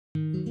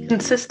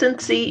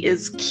Consistency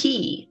is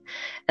key.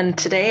 And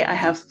today I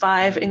have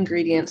 5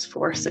 ingredients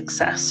for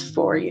success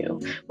for you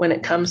when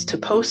it comes to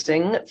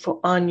posting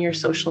on your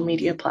social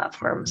media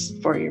platforms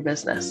for your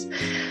business.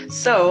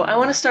 So I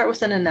want to start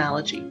with an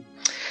analogy.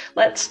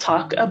 Let's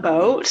talk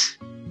about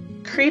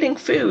creating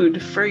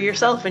food for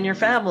yourself and your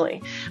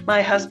family.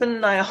 My husband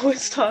and I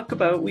always talk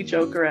about, we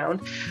joke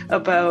around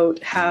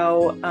about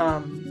how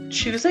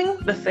choosing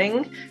the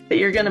thing that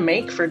you're going to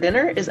make for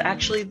dinner is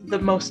actually the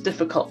most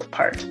difficult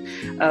part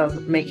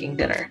of making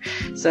dinner.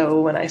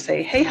 So when I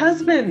say, hey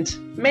husband,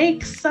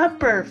 make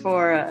supper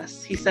for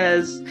us, he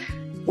says,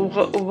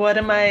 what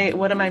am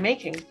I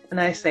making?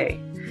 And I say,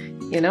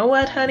 you know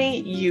what, honey,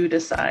 you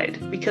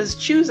decide, because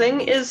choosing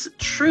is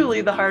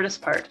truly the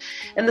hardest part.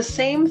 And the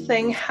same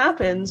thing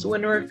happens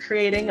when we're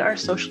creating our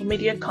social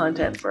media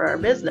content for our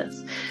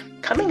business.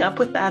 Coming up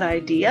with that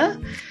idea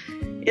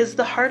is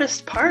the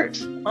hardest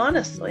part,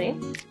 honestly.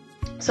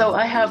 So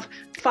I have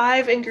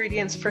 5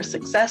 ingredients for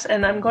success,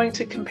 and I'm going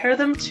to compare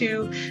them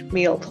to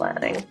meal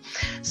planning.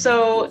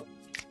 So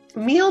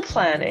meal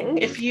planning,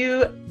 if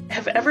you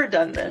have ever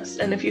done this,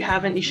 and if you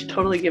haven't, you should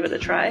totally give it a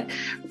try.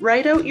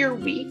 Write out your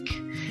week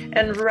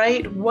and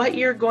write what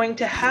you're going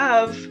to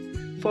have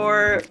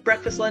for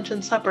breakfast, lunch,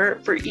 and supper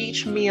for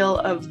each meal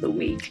of the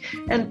week,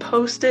 and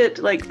post it,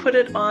 like put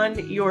it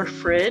on your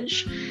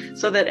fridge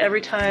so that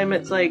every time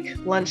it's like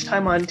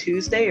lunchtime on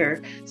Tuesday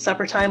or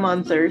supper time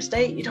on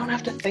Thursday, you don't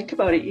have to think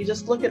about it. You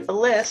just look at the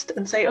list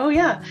and say, oh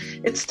yeah,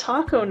 it's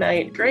taco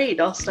night.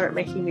 Great, I'll start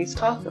making these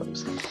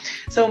tacos.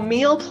 So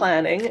meal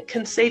planning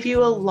can save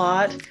you a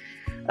lot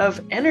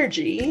of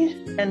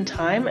energy and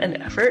time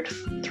and effort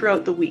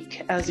throughout the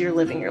week as you're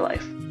living your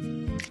life.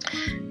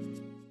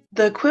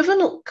 The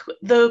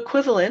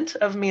equivalent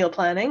of meal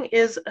planning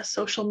is a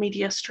social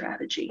media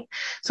strategy.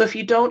 So if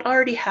you don't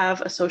already have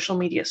a social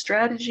media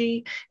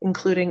strategy,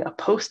 including a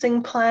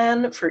posting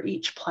plan for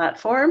each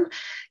platform,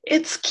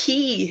 it's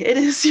key. It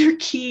is your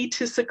key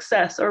to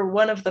success, or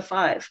one of the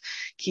 5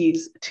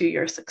 keys to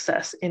your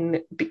success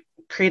in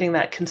creating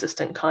that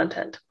consistent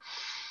content.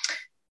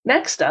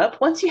 Next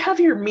up, once you have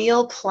your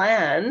meal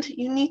planned,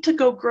 you need to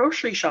go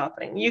grocery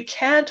shopping. You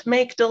can't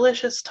make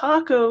delicious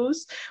tacos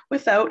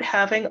without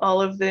having all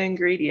of the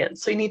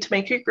ingredients. So you need to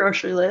make your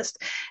grocery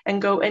list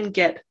and go and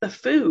get the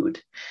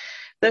food.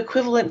 The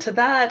equivalent to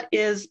that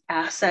is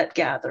asset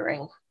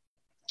gathering.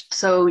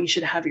 So you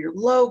should have your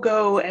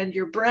logo and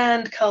your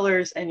brand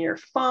colors and your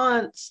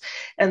fonts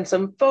and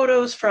some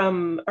photos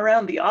from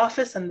around the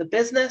office and the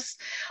business,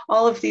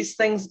 all of these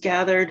things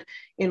gathered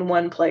in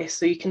one place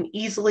so you can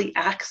easily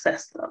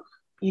access them.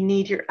 You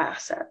need your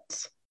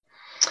assets.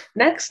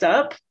 Next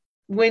up,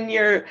 when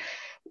you're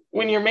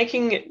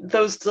making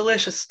those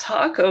delicious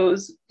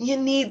tacos, you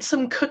need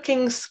some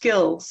cooking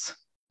skills.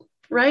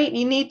 Right?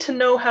 You need to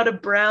know how to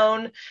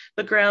brown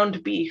the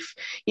ground beef.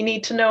 You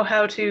need to know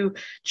how to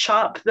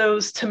chop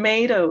those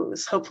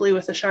tomatoes, hopefully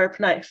with a sharp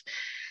knife.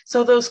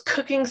 So those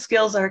cooking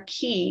skills are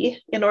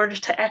key in order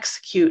to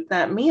execute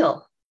that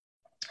meal.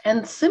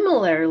 And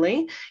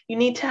similarly, you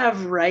need to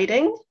have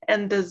writing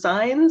and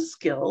design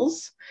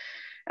skills,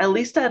 at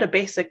least at a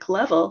basic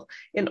level,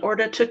 in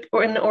order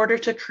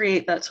to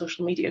create that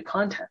social media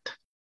content.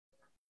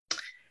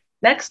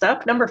 Next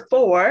up, number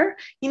 4,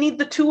 you need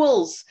the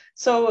tools.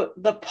 So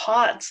the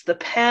pots, the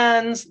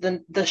pans,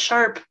 the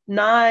sharp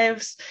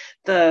knives,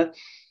 the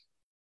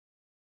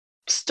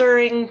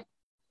stirring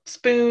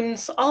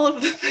spoons, all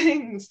of the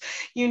things.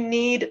 You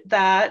need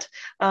that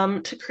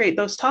to create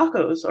those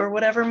tacos or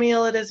whatever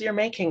meal it is you're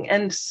making.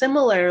 And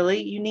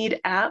similarly, you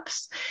need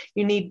apps,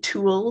 you need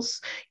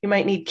tools, you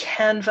might need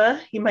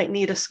Canva, you might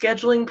need a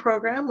scheduling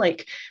program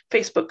like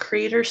Facebook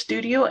Creator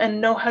Studio, and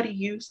know how to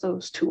use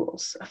those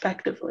tools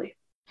effectively.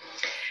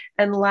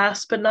 And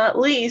last but not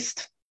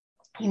least,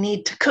 you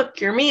need to cook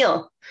your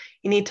meal.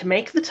 You need to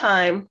make the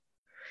time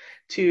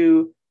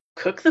to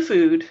cook the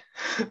food,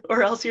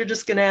 or else you're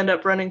just going to end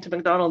up running to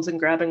McDonald's and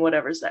grabbing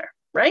whatever's there,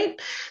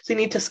 right? So you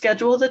need to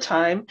schedule the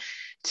time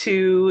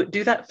to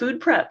do that food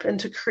prep and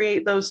to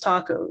create those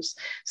tacos.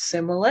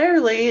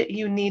 Similarly,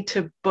 you need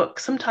to book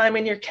some time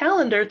in your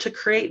calendar to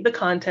create the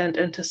content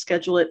and to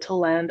schedule it to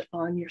land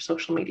on your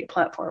social media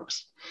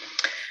platforms.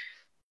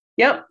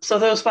 Yep, so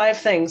those 5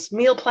 things: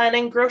 meal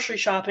planning, grocery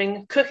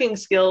shopping, cooking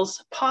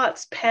skills,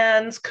 pots,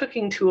 pans,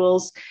 cooking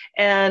tools,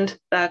 and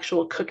the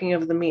actual cooking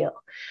of the meal.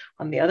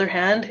 On the other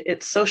hand,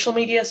 it's social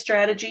media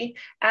strategy,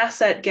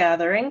 asset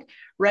gathering,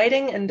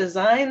 writing and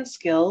design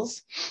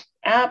skills,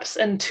 apps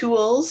and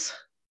tools,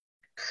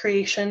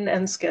 creation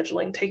and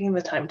scheduling, taking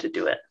the time to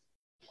do it.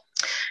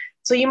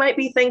 So you might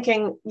be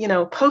thinking,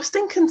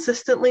 posting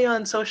consistently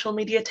on social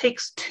media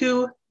takes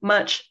too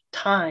much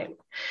time.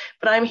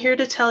 But I'm here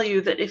to tell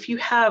you that if you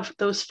have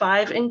those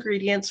 5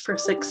 ingredients for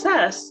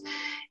success,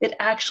 it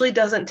actually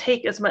doesn't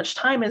take as much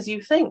time as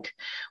you think.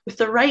 With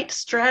the right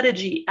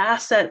strategy,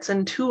 assets,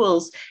 and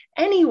tools,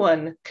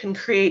 anyone can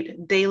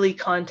create daily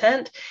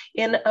content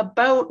in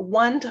about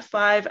 1 to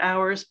 5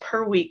 hours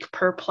per week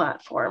per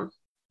platform,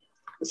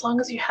 as long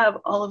as you have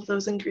all of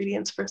those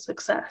ingredients for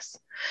success.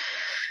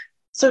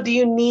 So, do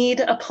you need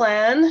a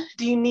plan?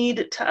 Do you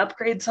need to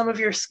upgrade some of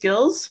your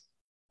skills?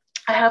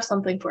 I have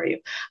something for you.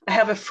 I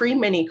have a free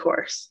mini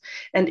course.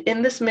 And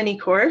in this mini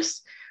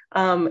course,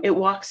 it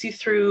walks you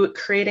through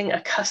creating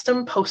a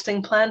custom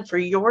posting plan for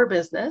your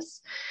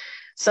business,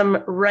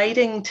 some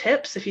writing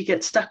tips if you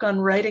get stuck on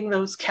writing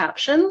those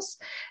captions,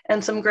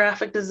 and some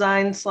graphic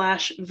design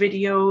 /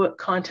 video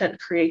content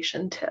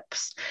creation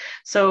tips.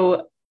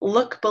 So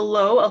look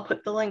below, I'll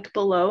put the link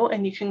below,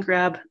 and you can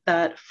grab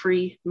that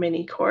free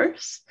mini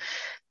course.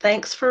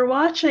 Thanks for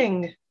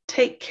watching.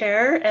 Take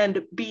care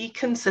and be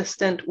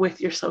consistent with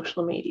your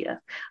social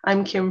media.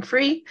 I'm Kim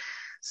Free,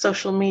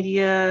 Social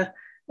Media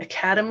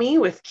Academy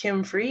with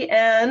Kim Free,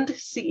 and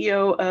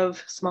CEO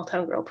of Small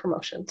Town Girl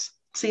Promotions.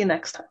 See you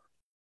next time.